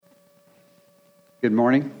Good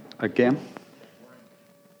morning again.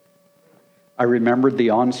 I remembered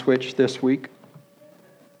the on switch this week.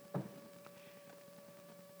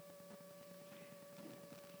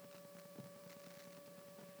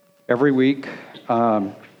 Every week,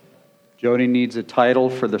 Jody needs a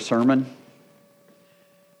title for the sermon,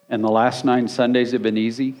 and the last 9 Sundays have been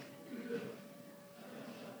easy.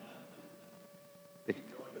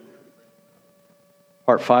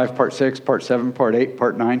 Part 5, Part 6, Part 7, Part 8,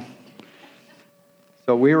 Part 9.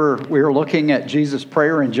 So we were looking at Jesus'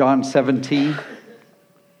 prayer in John 17.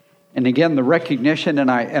 And again, the recognition,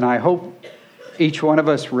 and I hope each one of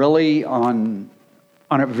us really on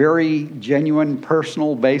a very genuine,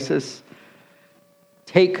 personal basis,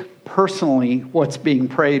 take personally what's being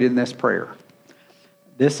prayed in this prayer.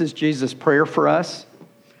 This is Jesus' prayer for us.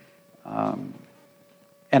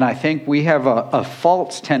 And I think we have a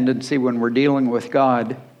false tendency when we're dealing with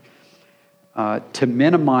God to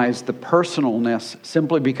minimize the personalness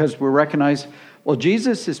simply because we recognize, well,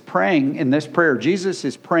 Jesus is praying in this prayer. Jesus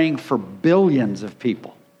is praying for billions of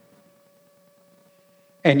people.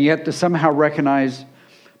 And yet to somehow recognize,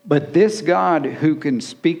 but this God who can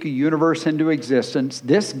speak a universe into existence,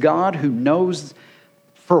 this God who knows,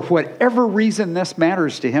 for whatever reason this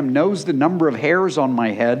matters to him, knows the number of hairs on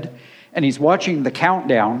my head, and he's watching the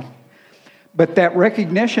countdown. But that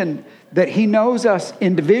recognition that he knows us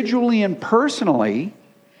individually and personally,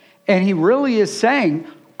 and he really is saying,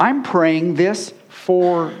 I'm praying this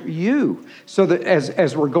for you. So that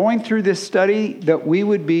as we're going through this study, that we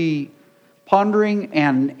would be pondering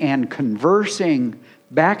and conversing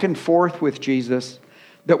back and forth with Jesus,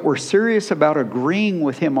 that we're serious about agreeing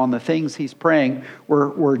with him on the things he's praying.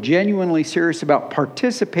 We're genuinely serious about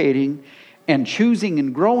participating and choosing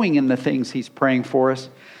and growing in the things he's praying for us.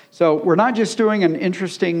 So we're not just doing an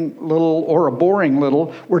interesting little or a boring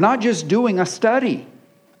little. We're not just doing a study.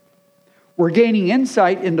 We're gaining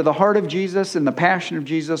insight into the heart of Jesus and the passion of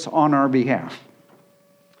Jesus on our behalf.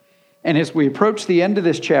 And as we approach the end of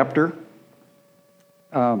this chapter,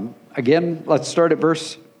 again, let's start at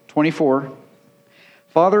verse 24.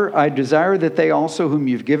 Father, I desire that they also whom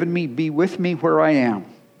you've given me be with me where I am,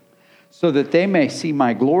 so that they may see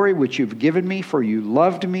my glory which you've given me, for you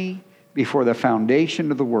loved me before the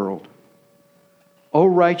foundation of the world. O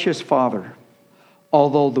righteous Father,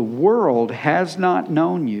 although the world has not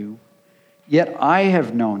known you, yet I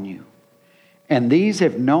have known you, and these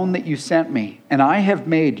have known that you sent me, and I have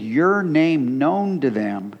made your name known to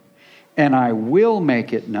them, and I will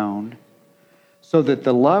make it known, so that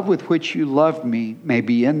the love with which you loved me may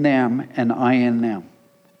be in them, and I in them.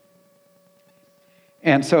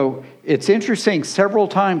 And so it's interesting, several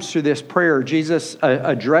times through this prayer, Jesus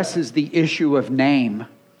addresses the issue of name,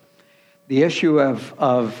 the issue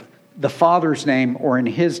of the Father's name or in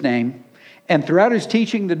his name. And throughout his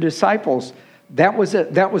teaching, the disciples, that was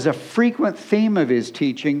a frequent theme of his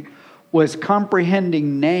teaching, was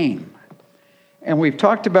comprehending name. And we've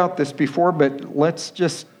talked about this before, but let's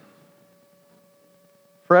just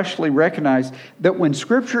freshly recognize that when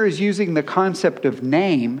Scripture is using the concept of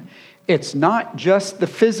name, it's not just the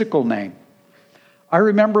physical name. I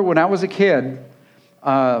remember when I was a kid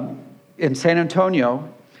in San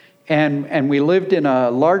Antonio, and we lived in a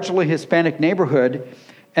largely Hispanic neighborhood,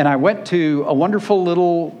 and I went to a wonderful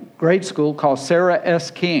little grade school called Sarah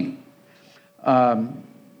S. King.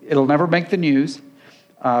 It'll never make the news,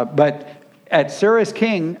 but at Sarah S.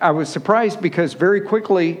 King, I was surprised because very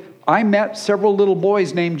quickly I met several little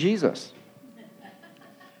boys named Jesus.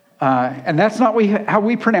 And that's not how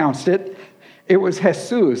we pronounced it. It was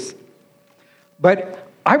Jesus. But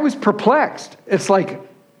I was perplexed. It's like,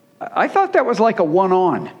 I thought that was like a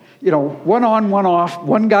one-on. One on, one off.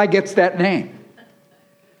 One guy gets that name.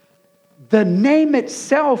 The name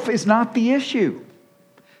itself is not the issue.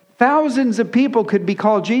 Thousands of people could be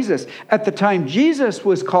called Jesus. At the time Jesus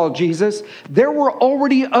was called Jesus, there were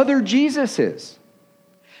already other Jesuses.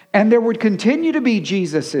 And there would continue to be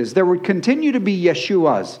Jesuses. There would continue to be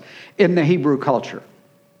Yeshuas in the Hebrew culture.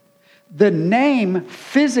 The name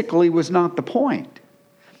physically was not the point,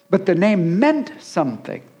 but the name meant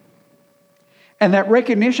something. And that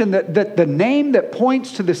recognition that the name that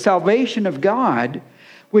points to the salvation of God,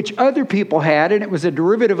 which other people had, and it was a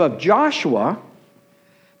derivative of Joshua,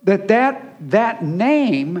 that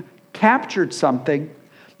name captured something.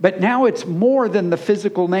 But now it's more than the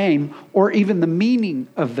physical name or even the meaning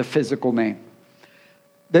of the physical name.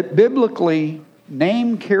 That biblically,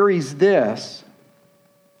 name carries this,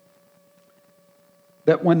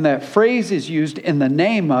 that when that phrase is used in the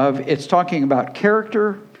name of, it's talking about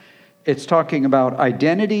character, it's talking about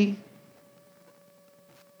identity,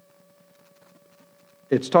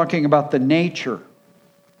 it's talking about the nature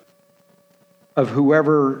of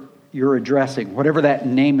whoever you're addressing, whatever that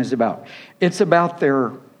name is about. It's about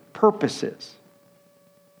their purposes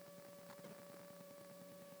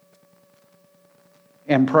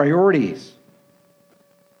and priorities.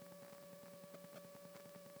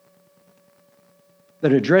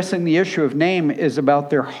 That addressing the issue of name is about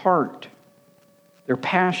their heart, their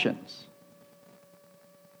passions.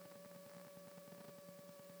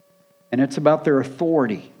 And it's about their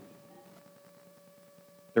authority,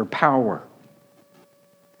 their power.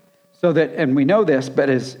 So that, and we know this, but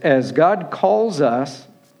as God calls us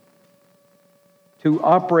to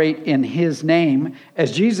operate in His name,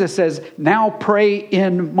 as Jesus says, now pray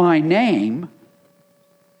in my name,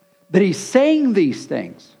 that He's saying these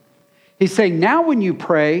things. He's saying, now when you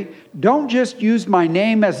pray, don't just use my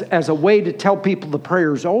name as a way to tell people the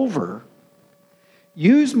prayer's over.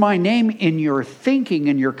 Use my name in your thinking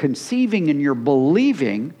and your conceiving and your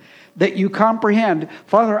believing, that you comprehend,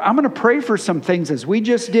 Father, I'm going to pray for some things as we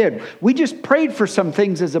just did. We just prayed for some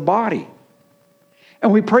things as a body.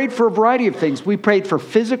 And we prayed for a variety of things. We prayed for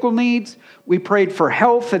physical needs. We prayed for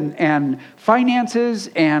health and finances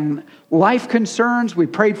and life concerns. We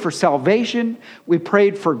prayed for salvation. We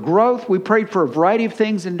prayed for growth. We prayed for a variety of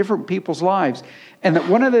things in different people's lives. And that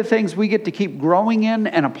one of the things we get to keep growing in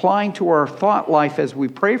and applying to our thought life as we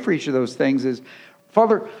pray for each of those things is,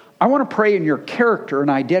 Father, I want to pray in your character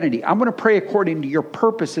and identity. I'm going to pray according to your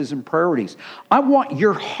purposes and priorities. I want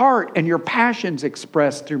your heart and your passions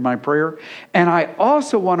expressed through my prayer. And I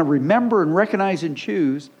also want to remember and recognize and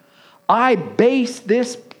choose, I base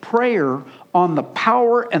this prayer on the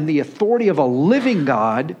power and the authority of a living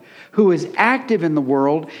God who is active in the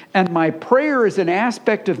world. And my prayer is an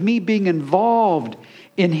aspect of me being involved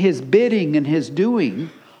in His bidding and His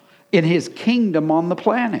doing in His kingdom on the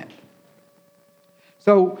planet.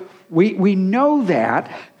 So we know that,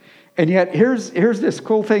 and yet here's this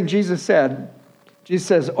cool thing Jesus said. Jesus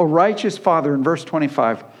says, O righteous Father, in verse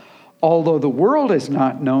 25, although the world has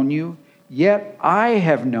not known you, yet I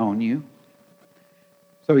have known you.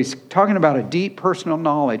 So he's talking about a deep personal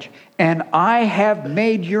knowledge. And I have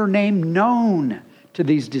made your name known to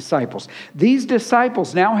these disciples. These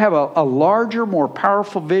disciples now have a larger, more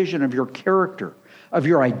powerful vision of your character, of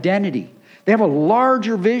your identity. They have a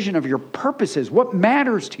larger vision of your purposes, what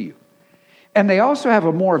matters to you. And they also have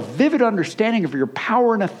a more vivid understanding of your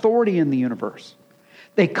power and authority in the universe.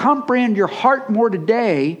 They comprehend your heart more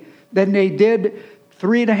today than they did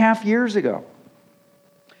 3.5 years ago.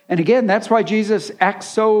 And again, that's why Jesus acts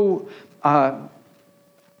so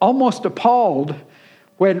almost appalled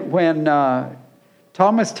when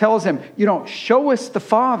Thomas tells him, show us the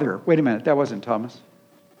Father. Wait a minute, that wasn't Thomas.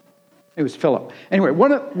 It was Philip. Anyway,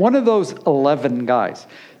 one of those 11 guys,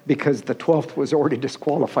 because the 12th was already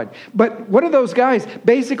disqualified. But one of those guys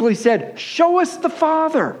basically said, show us the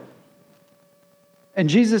Father. And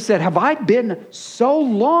Jesus said, have I been so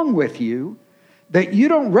long with you that you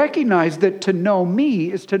don't recognize that to know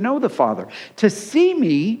me is to know the Father? To see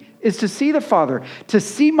me is to see the Father. To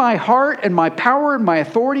see my heart and my power and my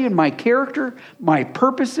authority and my character, my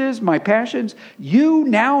purposes, my passions, you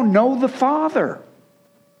now know the Father.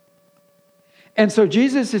 And so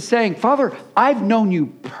Jesus is saying, Father, I've known you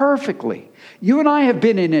perfectly. You and I have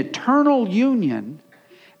been in eternal union,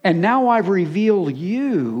 and now I've revealed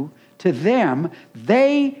you to them.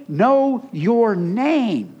 They know your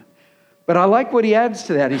name. But I like what he adds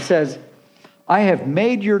to that. He says, I have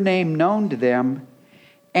made your name known to them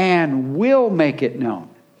and will make it known.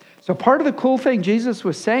 So part of the cool thing Jesus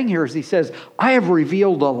was saying here is he says, I have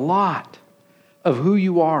revealed a lot of who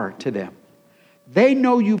you are to them. They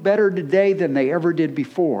know you better today than they ever did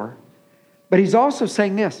before. But he's also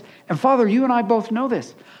saying this, and Father, you and I both know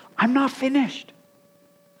this. I'm not finished.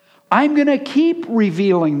 I'm going to keep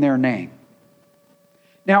revealing their name.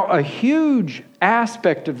 Now, a huge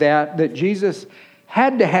aspect of that Jesus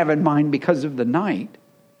had to have in mind because of the night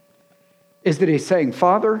is that he's saying,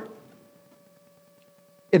 Father,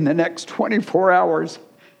 in the next 24 hours,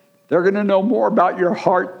 they're going to know more about your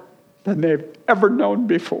heart than they've ever known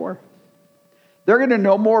before. They're going to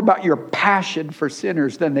know more about your passion for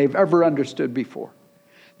sinners than they've ever understood before.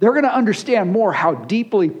 They're going to understand more how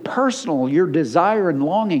deeply personal your desire and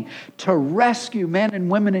longing to rescue men and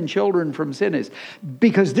women and children from sin is.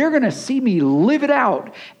 Because they're going to see me live it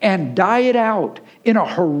out and die it out in a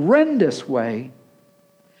horrendous way.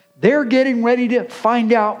 They're getting ready to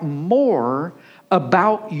find out more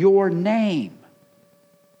about your name.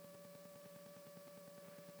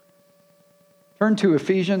 Turn to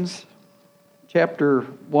Ephesians chapter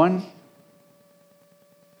 1.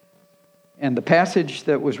 And the passage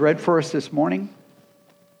that was read for us this morning,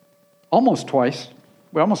 almost twice.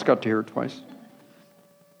 We almost got to hear it twice.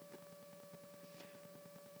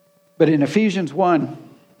 But in Ephesians 1,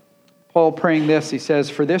 Paul praying this, he says,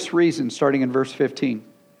 for this reason, starting in verse 15,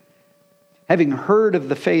 having heard of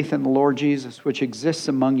the faith in the Lord Jesus, which exists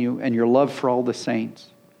among you, and your love for all the saints,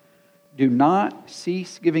 do not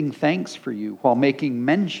cease giving thanks for you while making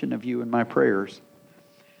mention of you in my prayers,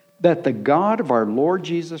 that the God of our Lord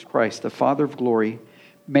Jesus Christ, the Father of glory,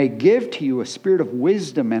 may give to you a spirit of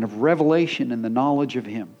wisdom and of revelation in the knowledge of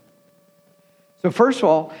Him. So first of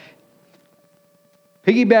all,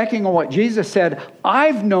 piggybacking on what Jesus said,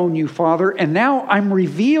 I've known you, Father, and now I'm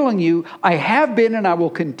revealing you. I have been and I will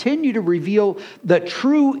continue to reveal the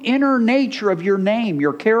true inner nature of your name,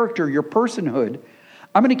 your character, your personhood.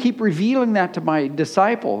 I'm going to keep revealing that to my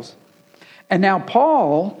disciples. And now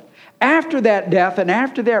Paul, after that death and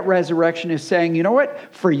after that resurrection, is saying, you know what?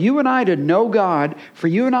 For you and I to know God, for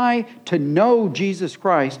you and I to know Jesus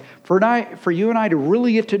Christ, for you and I to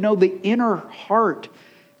really get to know the inner heart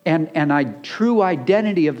and true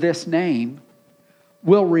identity of this name,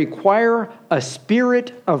 will require a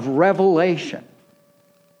spirit of revelation.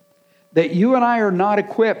 That you and I are not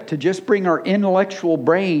equipped to just bring our intellectual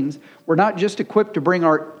brains. We're not just equipped to bring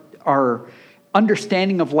our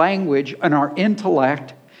understanding of language and our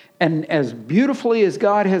intellect. And as beautifully as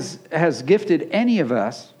God has gifted any of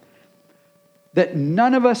us, that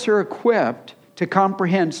none of us are equipped to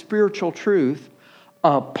comprehend spiritual truth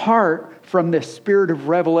apart from this spirit of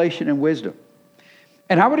revelation and wisdom.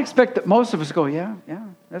 And I would expect that most of us go, yeah,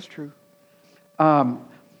 that's true.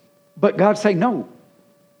 But God's saying, no,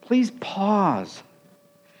 please pause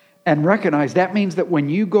and recognize that means that when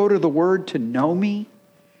you go to the Word to know me,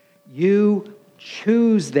 you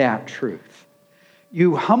choose that truth.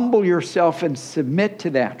 You humble yourself and submit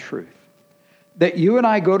to that truth. That you and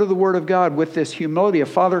I go to the Word of God with this humility of,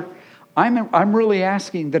 Father, I'm really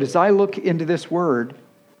asking that as I look into this Word,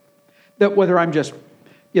 that whether I'm just,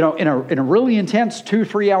 in a really intense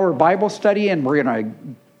 2-3 hour Bible study and we're going to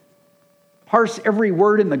parse every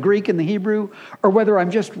word in the Greek and the Hebrew, or whether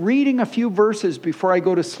I'm just reading a few verses before I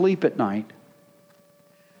go to sleep at night,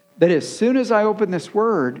 that as soon as I open this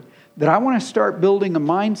Word, that I want to start building a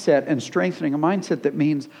mindset and strengthening a mindset that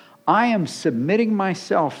means I am submitting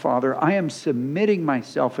myself, Father. I am submitting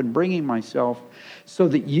myself and bringing myself so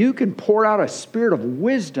that you can pour out a spirit of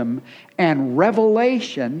wisdom and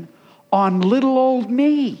revelation on little old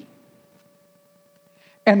me.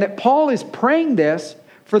 And that Paul is praying this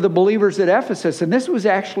for the believers at Ephesus. And this was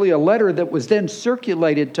actually a letter that was then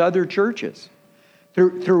circulated to other churches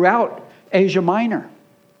throughout Asia Minor.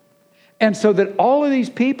 And so that all of these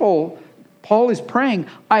people, Paul is praying,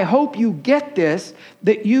 I hope you get this,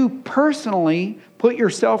 that you personally put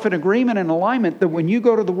yourself in agreement and alignment, that when you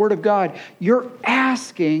go to the Word of God, you're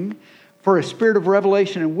asking for a spirit of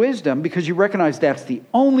revelation and wisdom because you recognize that's the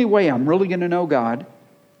only way I'm really going to know God.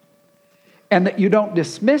 And that you don't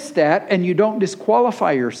dismiss that and you don't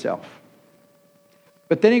disqualify yourself.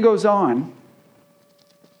 But then he goes on,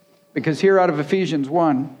 because here out of Ephesians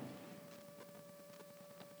 1,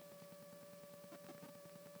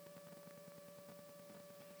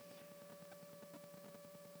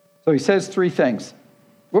 so he says 3 things.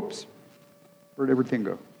 Whoops. Where'd everything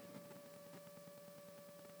go?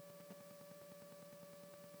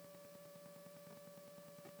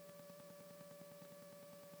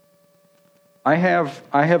 I have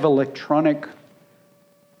electronic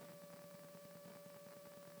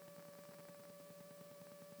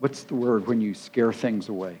what's the word when you scare things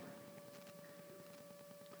away?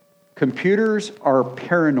 Computers are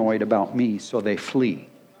paranoid about me, so they flee.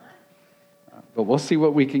 But we'll see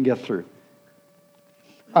what we can get through.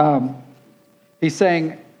 He's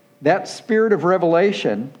saying that spirit of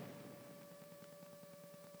revelation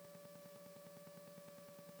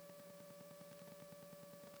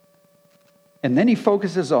and then he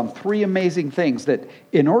focuses on 3 amazing things that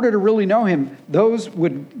in order to really know him, those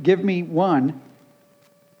would give me 1,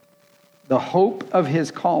 the hope of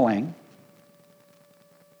his calling.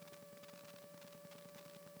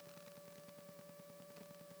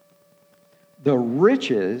 The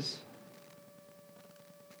riches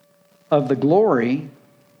of the glory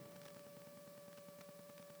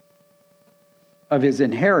of his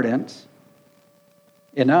inheritance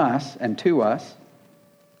in us and to us.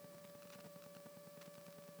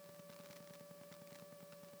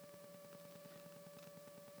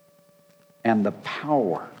 And the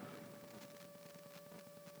power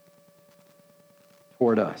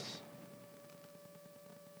toward us.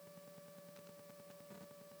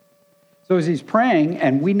 So as he's praying,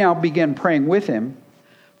 and we now begin praying with him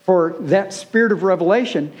for that spirit of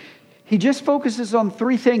revelation, he just focuses on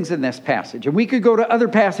 3 things in this passage. And we could go to other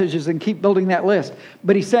passages and keep building that list.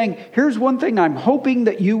 But he's saying, here's one thing I'm hoping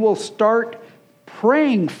that you will start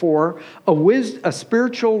praying for a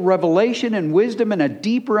spiritual revelation and wisdom and a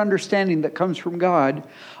deeper understanding that comes from God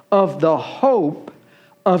of the hope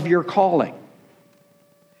of your calling.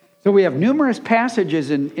 So we have numerous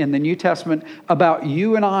passages in the New Testament about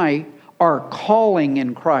you and I, our calling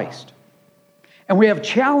in Christ. And we have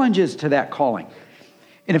challenges to that calling.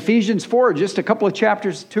 In Ephesians 4, just a couple of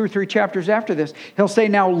chapters, 2 or 3 chapters after this, he'll say,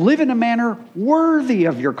 now live in a manner worthy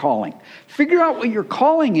of your calling. Figure out what your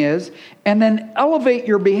calling is, and then elevate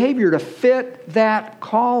your behavior to fit that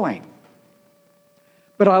calling.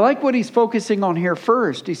 But I like what he's focusing on here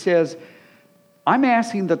first. He says, I'm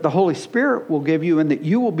asking that the Holy Spirit will give you, and that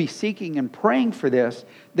you will be seeking and praying for this,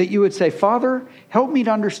 that you would say, Father, help me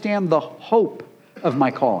to understand the hope of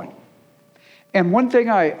my calling. And one thing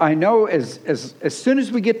I know as soon as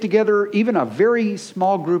we get together, even a very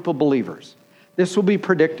small group of believers, this will be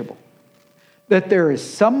predictable. That there is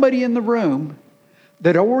somebody in the room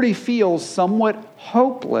that already feels somewhat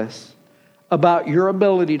hopeless about your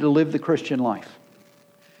ability to live the Christian life.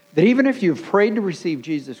 That even if you've prayed to receive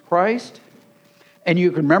Jesus Christ, and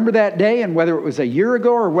you can remember that day, and whether it was a year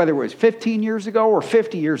ago or whether it was 15 years ago or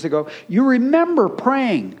 50 years ago, you remember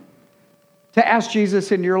praying to ask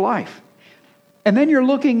Jesus into your life. And then you're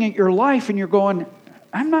looking at your life and you're going,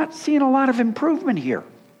 I'm not seeing a lot of improvement here.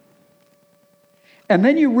 And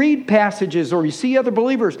then you read passages or you see other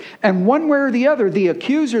believers, and one way or the other, the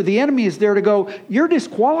accuser, the enemy is there to go, you're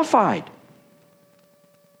disqualified.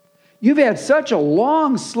 You've had such a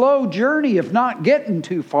long, slow journey of not getting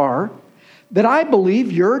too far that I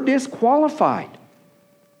believe you're disqualified.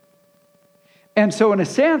 And so in a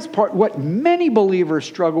sense, what many believers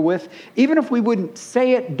struggle with, even if we wouldn't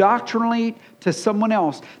say it doctrinally to someone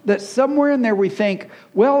else, that somewhere in there we think,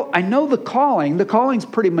 well, I know the calling's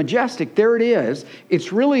pretty majestic, there it is,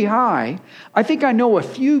 it's really high. I think I know a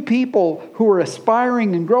few people who are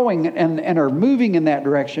aspiring and growing and are moving in that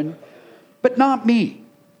direction, but not me.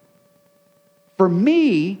 For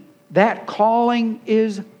me, that calling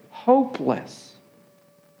is hopeless.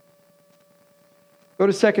 Go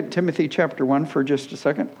to 2 Timothy chapter 1 for just a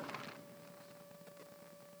second.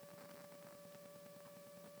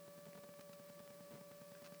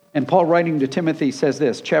 And Paul, writing to Timothy, says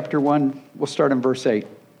this, chapter 1, we'll start in verse 8.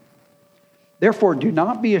 Therefore, do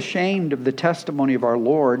not be ashamed of the testimony of our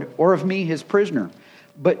Lord or of me, his prisoner,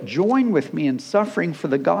 but join with me in suffering for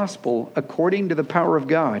the gospel according to the power of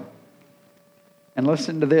God. And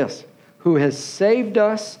listen to this, who has saved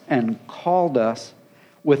us and called us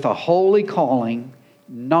with a holy calling,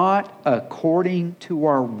 not according to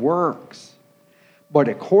our works, but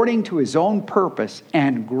according to his own purpose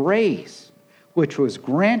and grace, which was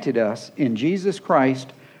granted us in Jesus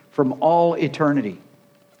Christ from all eternity.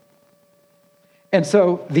 And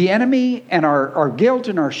so the enemy and our guilt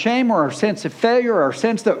and our shame or our sense of failure, our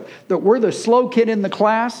sense that we're the slow kid in the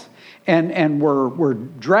class and we're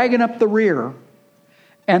dragging up the rear,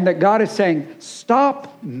 and that God is saying,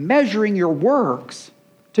 stop measuring your works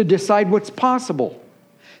to decide what's possible.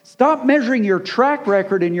 Stop measuring your track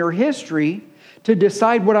record and your history to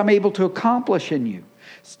decide what I'm able to accomplish in you.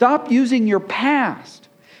 Stop using your past.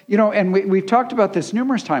 You know, and we've talked about this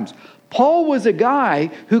numerous times. Paul was a guy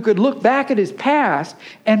who could look back at his past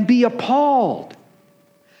and be appalled.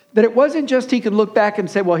 That it wasn't just he could look back and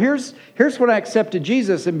say, well, here's when I accepted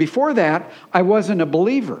Jesus, and before that, I wasn't a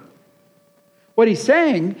believer. What he's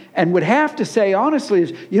saying, and would have to say honestly,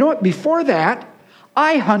 is, you know what, before that,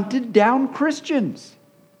 I hunted down Christians.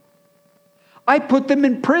 I put them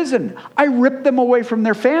in prison. I ripped them away from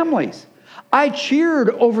their families. I cheered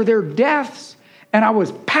over their deaths, and I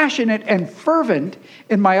was passionate and fervent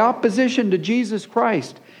in my opposition to Jesus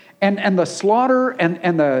Christ and the slaughter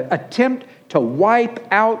and the attempt to wipe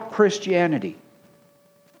out Christianity.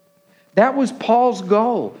 That was Paul's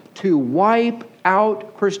goal, to wipe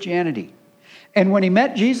out Christianity. And when he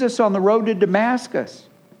met Jesus on the road to Damascus,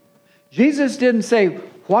 Jesus didn't say,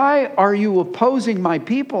 why are you opposing my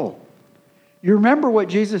people? You remember what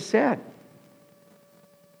Jesus said.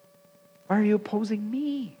 Why are you opposing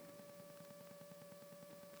me?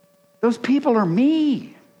 Those people are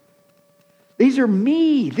me. These are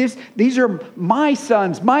me. These are my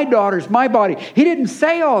sons, my daughters, my body. He didn't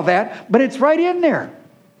say all that, but it's right in there.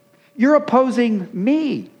 You're opposing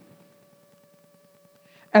me.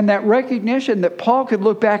 And that recognition that Paul could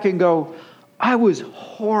look back and go, I was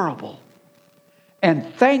horrible. And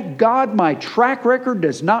thank God my track record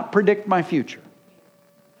does not predict my future.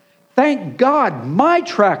 Thank God my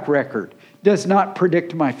track record does not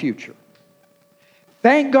predict my future.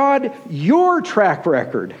 Thank God your track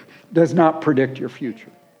record does not predict your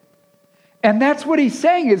future. And that's what he's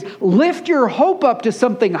saying is lift your hope up to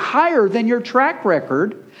something higher than your track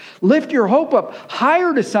record. Lift your hope up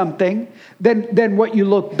higher to something than what you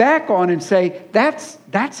look back on and say, that's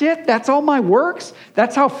it. That's all my works.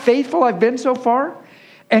 That's how faithful I've been so far.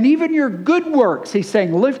 And even your good works, he's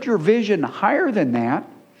saying, lift your vision higher than that,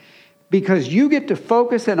 because you get to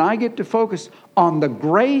focus and I get to focus on the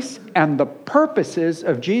grace and the purposes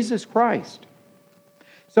of Jesus Christ.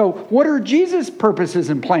 So what are Jesus' purposes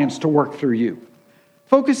and plans to work through you?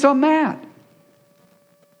 Focus on that.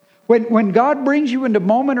 When God brings you into a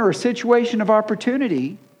moment or a situation of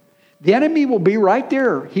opportunity, the enemy will be right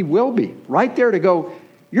there. He will be right there to go,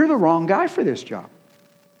 you're the wrong guy for this job.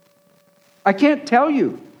 I can't tell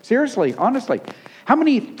you, seriously, honestly, how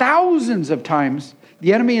many thousands of times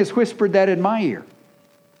the enemy has whispered that in my ear.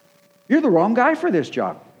 You're the wrong guy for this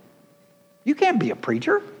job. You can't be a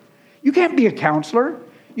preacher. You can't be a counselor.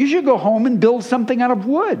 You should go home and build something out of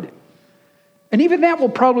wood. And even that will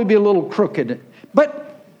probably be a little crooked. But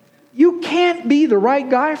you can't be the right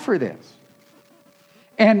guy for this.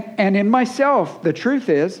 And in myself, the truth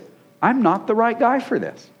is, I'm not the right guy for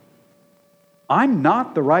this. I'm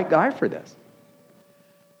not the right guy for this.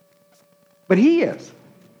 But he is.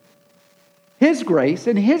 His grace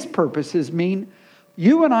and his purposes mean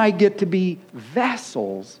you and I get to be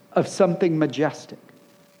vessels of something majestic.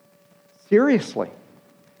 Seriously.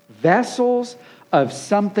 Vessels of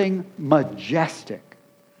something majestic.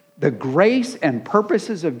 The grace and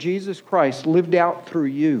purposes of Jesus Christ lived out through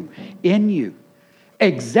you, in you.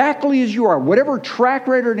 Exactly as you are, whatever track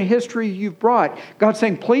record and history you've brought, God's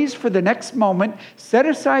saying, please, for the next moment, set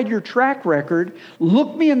aside your track record,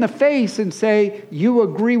 look me in the face and say, you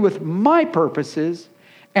agree with my purposes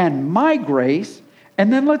and my grace,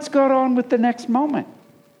 and then let's go on with the next moment.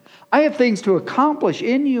 I have things to accomplish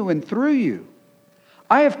in you and through you.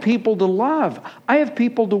 I have people to love. I have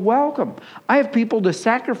people to welcome. I have people to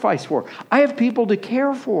sacrifice for. I have people to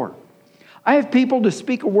care for. I have people to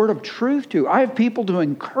speak a word of truth to. I have people to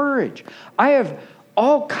encourage. I have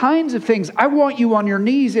all kinds of things I want you on your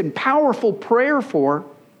knees in powerful prayer for,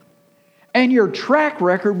 and your track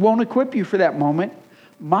record won't equip you for that moment.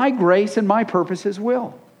 My grace and my purposes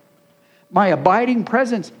will. My abiding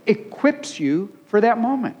presence equips you for that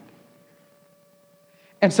moment.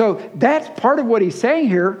 And so that's part of what he's saying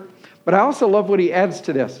here, but I also love what he adds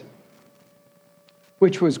to this,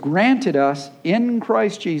 which was granted us in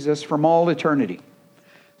Christ Jesus from all eternity.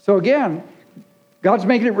 So again, God's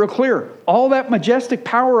making it real clear. All that majestic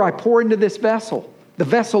power I pour into this vessel, the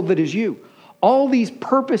vessel that is you. All these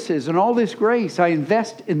purposes and all this grace I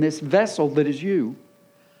invest in this vessel that is you.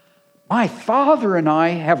 My Father and I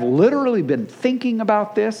have literally been thinking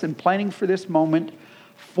about this and planning for this moment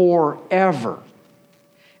forever.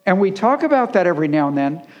 And we talk about that every now and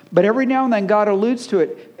then, but every now and then God alludes to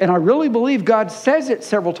it. And I really believe God says it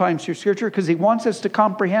several times through Scripture because he wants us to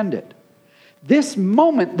comprehend it. This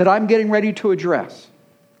moment that I'm getting ready to address,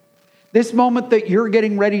 this moment that you're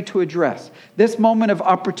getting ready to address, this moment of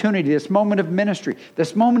opportunity, this moment of ministry,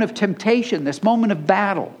 this moment of temptation, this moment of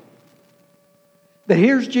battle, that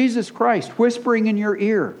here's Jesus Christ whispering in your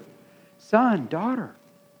ear, son, daughter,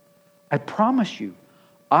 I promise you,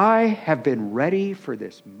 I have been ready for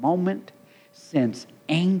this moment since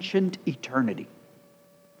ancient eternity.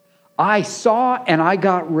 I saw and I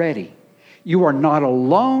got ready. You are not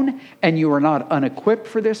alone and you are not unequipped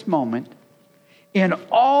for this moment. In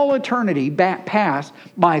all eternity past,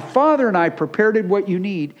 my Father and I prepared what you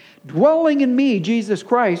need, dwelling in me, Jesus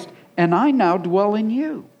Christ, and I now dwell in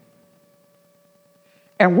you.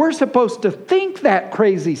 And we're supposed to think that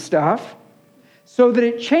crazy stuff so that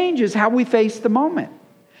it changes how we face the moment.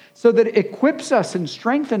 So that it equips us and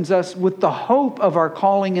strengthens us with the hope of our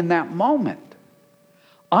calling in that moment.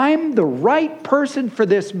 I'm the right person for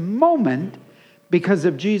this moment because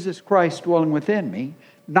of Jesus Christ dwelling within me,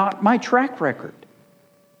 not my track record,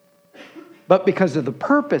 but because of the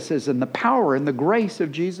purposes and the power and the grace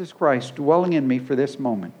of Jesus Christ dwelling in me for this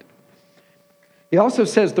moment. He also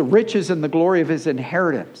says the riches and the glory of his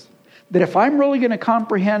inheritance. That if I'm really going to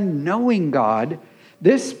comprehend knowing God,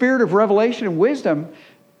 this spirit of revelation and wisdom,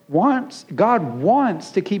 God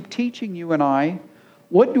wants to keep teaching you and I,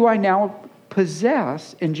 what do I now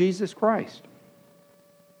possess in Jesus Christ?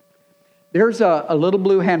 There's a little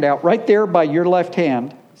blue handout right there by your left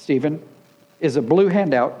hand, Stephen, is a blue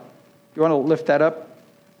handout. You want to lift that up?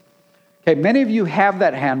 Okay, many of you have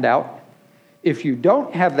that handout. If you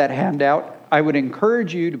don't have that handout, I would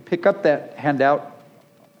encourage you to pick up that handout.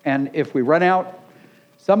 And if we run out,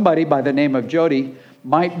 somebody by the name of Jody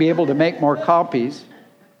might be able to make more copies.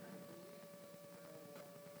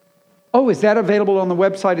 Oh, is that available on the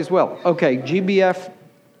website as well? Okay, GBF.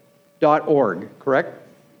 gbf.org, correct?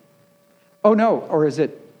 Oh, no, or is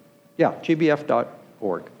it, yeah,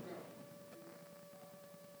 gbf.org.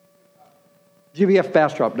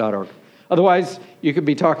 gbfbastrop.org. Otherwise, you could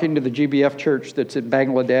be talking to the GBF church that's in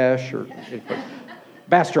Bangladesh or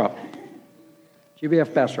Bastrop.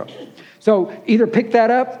 GBF Bastrop. So either pick that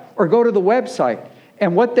up or go to the website.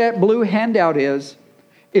 And what that blue handout is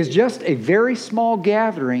just a very small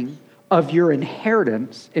gathering of your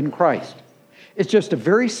inheritance in Christ. It's just a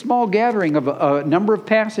very small gathering of a number of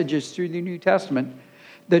passages through the New Testament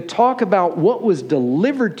that talk about what was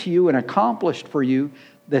delivered to you and accomplished for you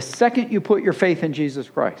the second you put your faith in Jesus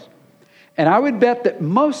Christ. And I would bet that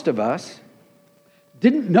most of us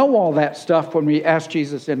didn't know all that stuff when we asked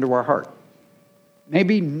Jesus into our heart.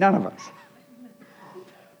 Maybe none of us.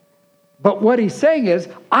 But what he's saying is,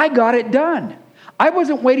 I got it done. I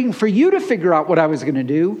wasn't waiting for you to figure out what I was going to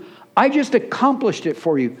do. I just accomplished it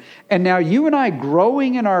for you. And now you and I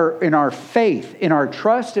growing in our faith, in our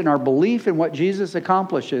trust, in our belief in what Jesus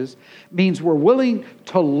accomplishes means we're willing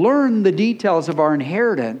to learn the details of our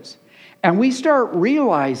inheritance. And we start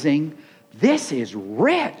realizing this is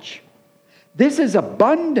rich. This is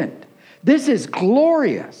abundant. This is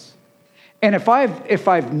glorious. And if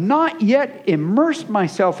I've not yet immersed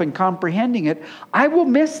myself in comprehending it, I will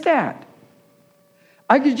miss that.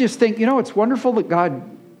 I could just think, it's wonderful that God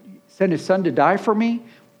sent his son to die for me.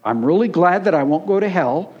 I'm really glad that I won't go to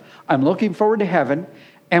hell. I'm looking forward to heaven.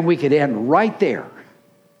 And we could end right there.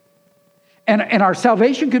 And our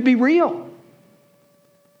salvation could be real.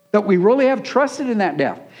 That we really have trusted in that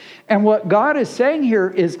death. And what God is saying here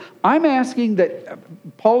is, I'm asking that,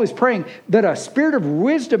 Paul is praying, that a spirit of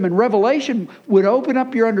wisdom and revelation would open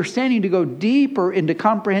up your understanding to go deeper into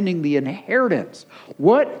comprehending the inheritance.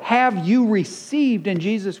 What have you received in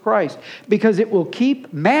Jesus Christ? Because it will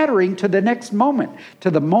keep mattering to the next moment, to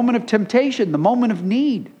the moment of temptation, the moment of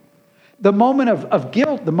need, the moment of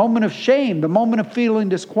guilt, the moment of shame, the moment of feeling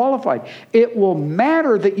disqualified. It will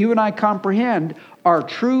matter that you and I comprehend our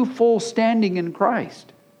true full standing in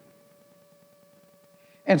Christ.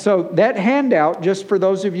 And so that handout, just for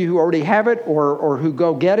those of you who already have it or who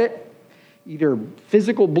go get it, either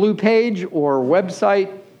physical blue page or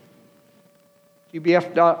website,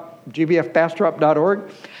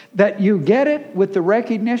 gbfbastrop.org, that you get it with the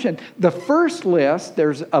recognition. The first list,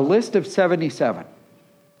 there's a list of 77.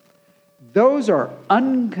 Those are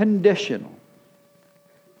unconditional.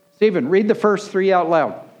 Stephen, read the first 3 out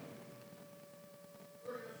loud.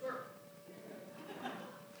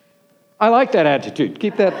 I like that attitude.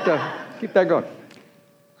 Keep that going.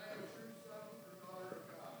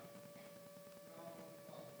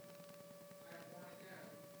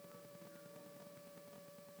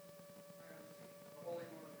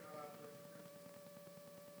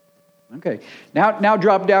 Okay. Now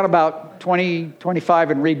drop down about 20,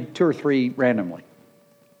 25 and read 2 or 3 randomly.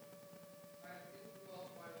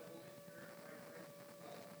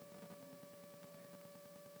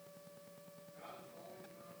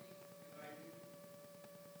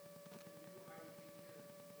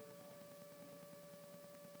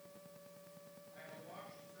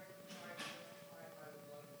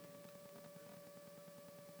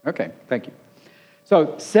 Okay, thank you.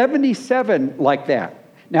 So 77 like that.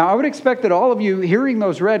 Now, I would expect that all of you hearing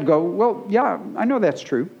those read go, well, yeah, I know that's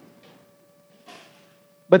true.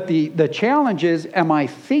 But the challenge is, am I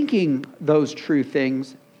thinking those true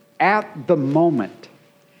things at the moment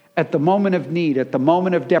of need, at the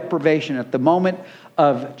moment of deprivation, at the moment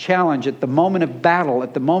of challenge, at the moment of battle,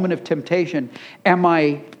 at the moment of temptation? Am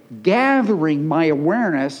I gathering my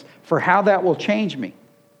awareness for how that will change me?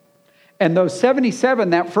 And those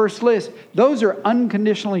 77, that first list, those are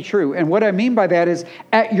unconditionally true. And what I mean by that is,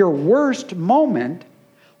 at your worst moment,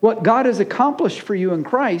 what God has accomplished for you in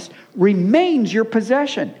Christ remains your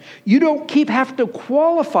possession. You don't have to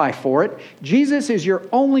qualify for it. Jesus is your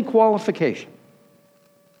only qualification.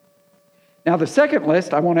 Now, the second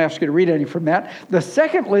list, I won't ask you to read any from that. The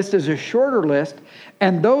second list is a shorter list,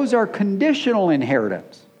 and those are conditional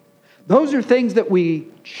inheritance. Those are things that we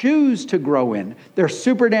choose to grow in. They're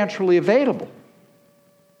supernaturally available.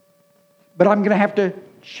 But I'm going to have to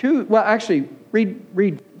choose. Well, actually,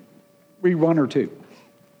 read 1 or 2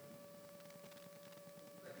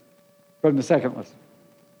 from the second list.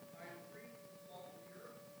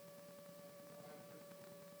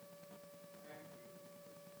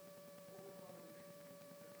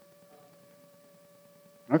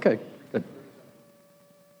 Okay, good.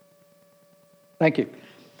 Thank you.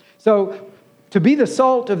 So, to be the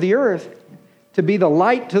salt of the earth, to be the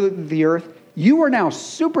light to the earth, you are now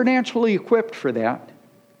supernaturally equipped for that,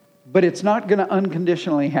 but it's not going to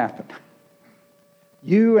unconditionally happen.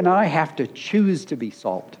 You and I have to choose to be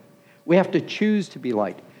salt. We have to choose to be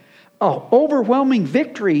light. Overwhelming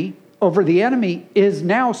victory over the enemy is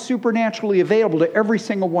now supernaturally available to every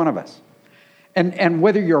single one of us. And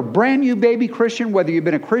whether you're a brand new baby Christian, whether you've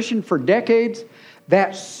been a Christian for decades,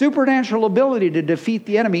 that supernatural ability to defeat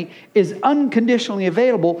the enemy is unconditionally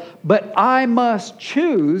available, but I must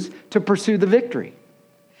choose to pursue the victory.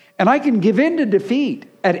 And I can give in to defeat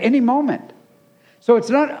at any moment. So it's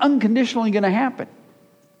not unconditionally going to happen.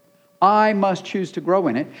 I must choose to grow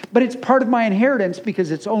in it, but it's part of my inheritance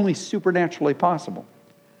because it's only supernaturally possible.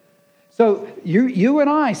 So you and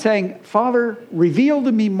I saying, Father, reveal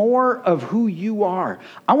to me more of who you are.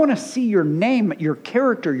 I want to see your name, your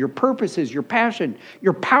character, your purposes, your passion,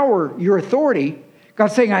 your power, your authority.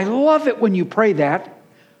 God's saying, I love it when you pray that.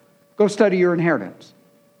 Go study your inheritance.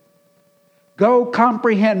 Go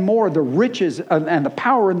comprehend more the riches and the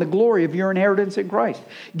power and the glory of your inheritance in Christ.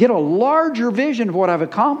 Get a larger vision of what I've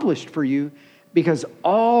accomplished for you, because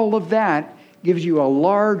all of that gives you a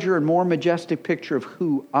larger and more majestic picture of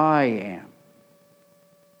who I am.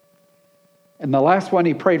 And the last one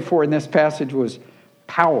he prayed for in this passage was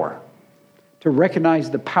power, to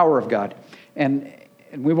recognize the power of God. And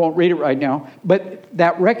we won't read it right now, but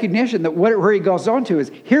that recognition that where he goes on to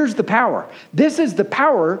is, here's the power. This is the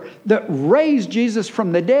power that raised Jesus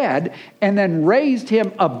from the dead and then raised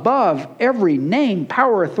him above every name,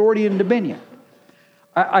 power, authority, and dominion.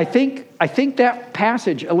 I think that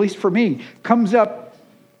passage, at least for me, comes up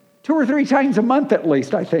 2 or 3 times a month at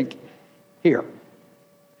least, I think, here.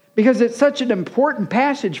 Because it's such an important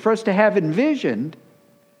passage for us to have envisioned.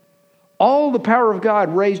 All the power of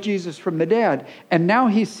God raised Jesus from the dead, and now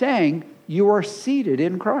he's saying you are seated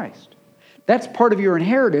in Christ. That's part of your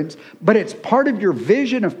inheritance, but it's part of your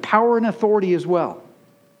vision of power and authority as well.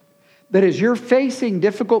 That as you're facing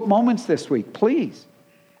difficult moments this week, please,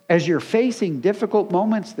 as you're facing difficult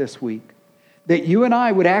moments this week, that you and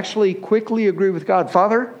I would actually quickly agree with God.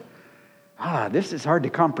 Father, this is hard to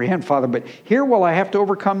comprehend, Father, but here will I have to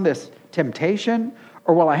overcome this temptation,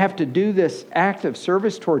 or will I have to do this act of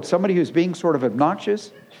service towards somebody who's being sort of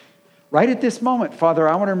obnoxious? Right at this moment, Father,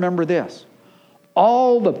 I want to remember this.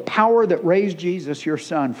 All the power that raised Jesus, your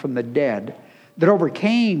Son, from the dead, that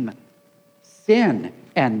overcame sin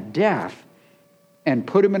and death and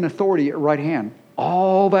put him in authority at your right hand,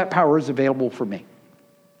 all that power is available for me.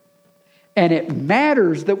 And it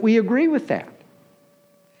matters that we agree with that.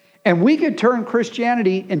 And we could turn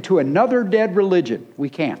Christianity into another dead religion. We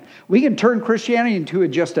can't. We can turn Christianity into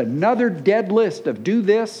just another dead list of do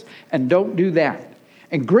this and don't do that.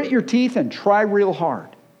 And grit your teeth and try real hard.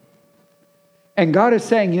 And God is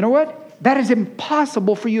saying, you know what? That is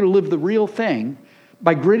impossible for you to live the real thing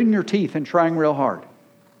by gritting your teeth and trying real hard.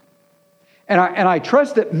 And I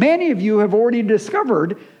trust that many of you have already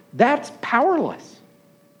discovered that's powerless.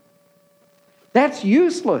 That's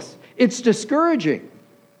useless. It's discouraging.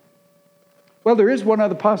 Well, there is one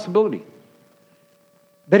other possibility.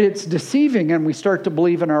 That it's deceiving and we start to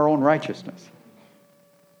believe in our own righteousness.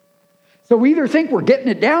 So we either think we're getting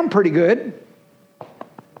it down pretty good,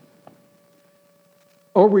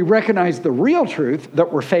 or we recognize the real truth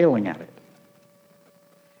that we're failing at it.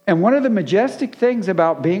 And one of the majestic things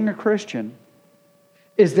about being a Christian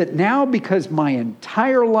is that now, because my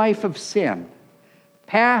entire life of sin,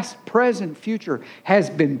 past, present, future, has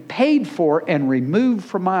been paid for and removed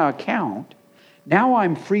from my account, now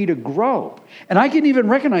I'm free to grow. And I can even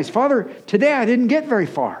recognize, Father, today I didn't get very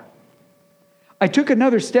far. I took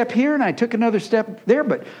another step here and I took another step there,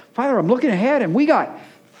 but Father, I'm looking ahead and we got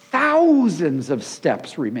thousands of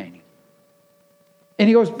steps remaining. And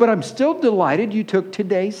he goes, but I'm still delighted you took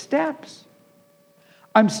today's steps.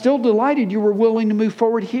 I'm still delighted you were willing to move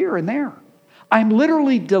forward here and there. I'm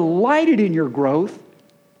literally delighted in your growth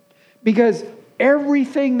because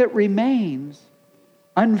everything that remains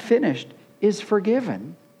unfinished is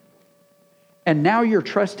forgiven. And now you're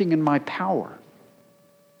trusting in my power.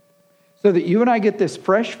 So that you and I get this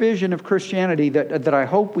fresh vision of Christianity that I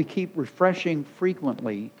hope we keep refreshing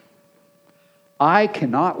frequently. I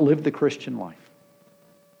cannot live the Christian life.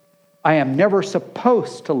 I am never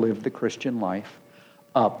supposed to live the Christian life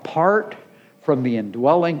apart from the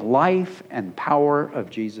indwelling life and power of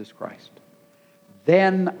Jesus Christ.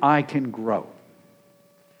 Then I can grow.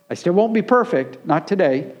 I still won't be perfect, not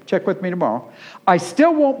today. Check with me tomorrow. I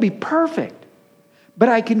still won't be perfect, but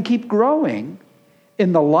I can keep growing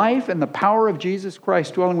in the life and the power of Jesus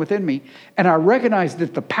Christ dwelling within me. And I recognize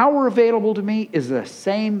that the power available to me is the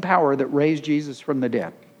same power that raised Jesus from the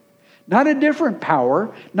dead. Not a different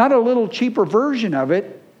power, not a little cheaper version of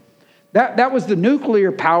it. That was the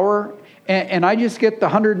nuclear power, and I just get the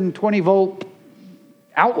 120 volt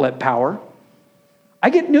outlet power. I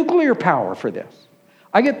get nuclear power for this.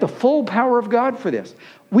 I get the full power of God for this.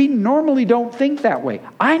 We normally don't think that way.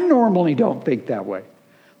 I normally don't think that way.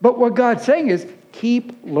 But what God's saying is,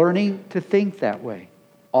 keep learning to think that way.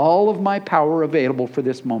 All of my power available for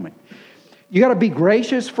this moment. You got to be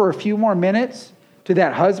gracious for a few more minutes to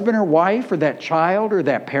that husband or wife or that child or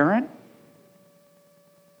that parent.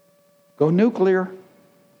 Go nuclear.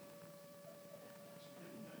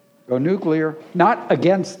 Go nuclear. Not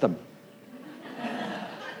against them.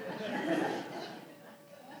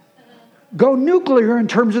 Go nuclear in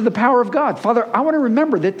terms of the power of God. Father, I want to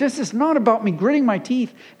remember that this is not about me gritting my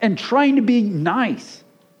teeth and trying to be nice.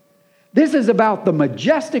 This is about the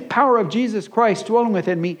majestic power of Jesus Christ dwelling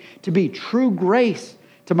within me to be true grace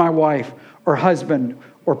to my wife or husband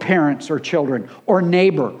or parents or children or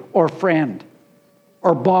neighbor or friend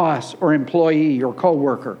or boss or employee or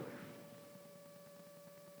coworker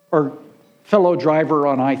or fellow driver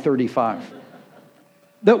on I-35.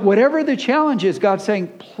 That whatever the challenge is, God's saying,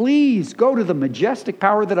 please go to the majestic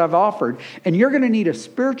power that I've offered, and you're going to need a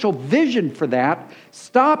spiritual vision for that.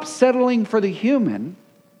 Stop settling for the human.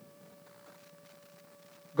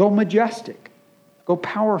 Go majestic. Go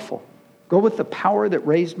powerful. Go with the power that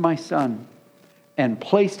raised my son and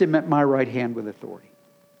placed him at my right hand with authority.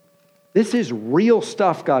 This is real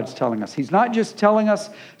stuff God's telling us. He's not just telling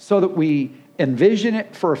us so that we envision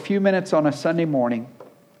it for a few minutes on a Sunday morning,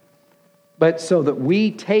 but so that we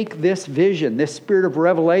take this vision, this spirit of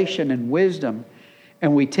revelation and wisdom,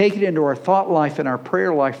 and we take it into our thought life and our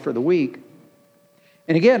prayer life for the week.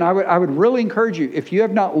 And again, I would really encourage you, if you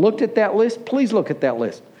have not looked at that list, please look at that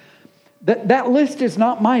list. That list is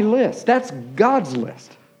not my list. That's God's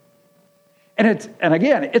list. And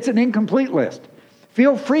again, it's an incomplete list.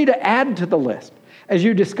 Feel free to add to the list. As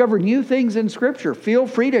you discover new things in Scripture, feel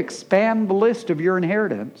free to expand the list of your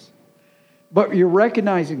inheritance. But you're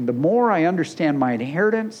recognizing the more I understand my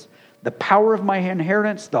inheritance, the power of my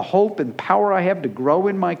inheritance, the hope and power I have to grow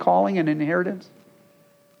in my calling and inheritance,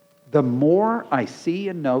 the more I see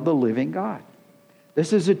and know the living God.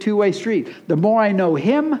 This is a two-way street. The more I know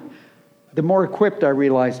Him, the more equipped I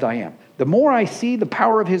realized I am. The more I see the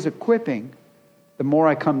power of His equipping, the more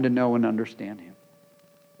I come to know and understand Him.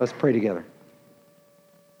 Let's pray together.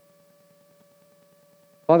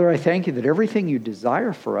 Father, I thank you that everything you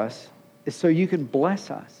desire for us is so you can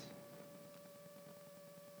bless us.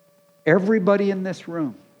 Everybody in this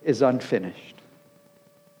room is unfinished.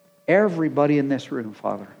 Everybody in this room,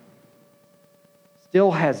 Father,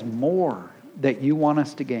 still has more that you want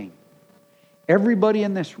us to gain. Everybody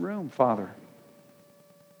in this room, Father,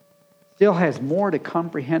 still has more to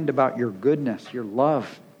comprehend about your goodness, your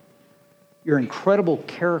love, your incredible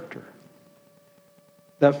character,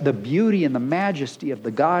 the beauty and the majesty of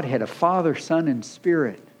the Godhead of Father, Son, and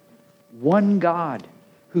Spirit. One God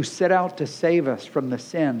who set out to save us from the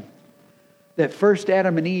sin that first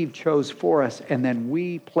Adam and Eve chose for us, and then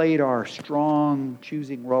we played our strong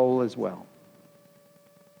choosing role as well.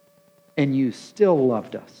 And you still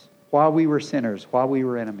loved us while we were sinners, while we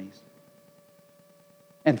were enemies.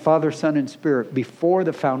 And Father, Son, and Spirit, before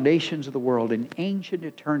the foundations of the world in ancient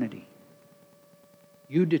eternity,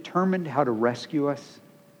 you determined how to rescue us.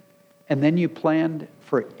 And then you planned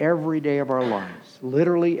for every day of our lives,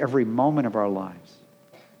 literally every moment of our lives,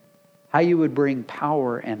 how you would bring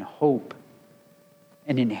power and hope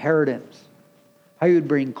and inheritance, how you would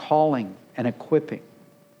bring calling and equipping.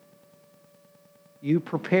 You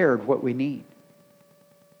prepared what we need.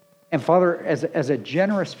 And Father, as a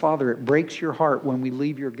generous Father, it breaks your heart when we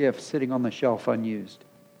leave your gifts sitting on the shelf unused.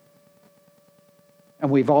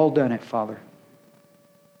 And we've all done it, Father.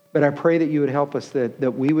 But I pray that you would help us,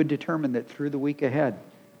 that we would determine that through the week ahead,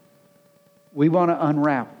 we want to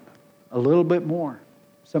unwrap a little bit more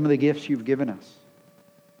some of the gifts you've given us,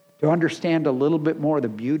 to understand a little bit more the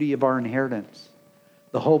beauty of our inheritance,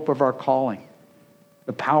 the hope of our calling,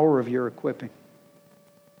 the power of your equipping.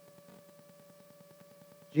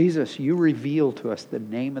 Jesus, you reveal to us the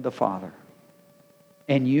name of the Father,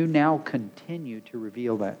 and you now continue to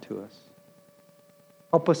reveal that to us.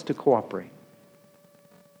 Help us to cooperate.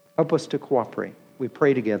 Help us to cooperate. We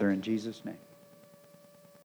pray together in Jesus' name.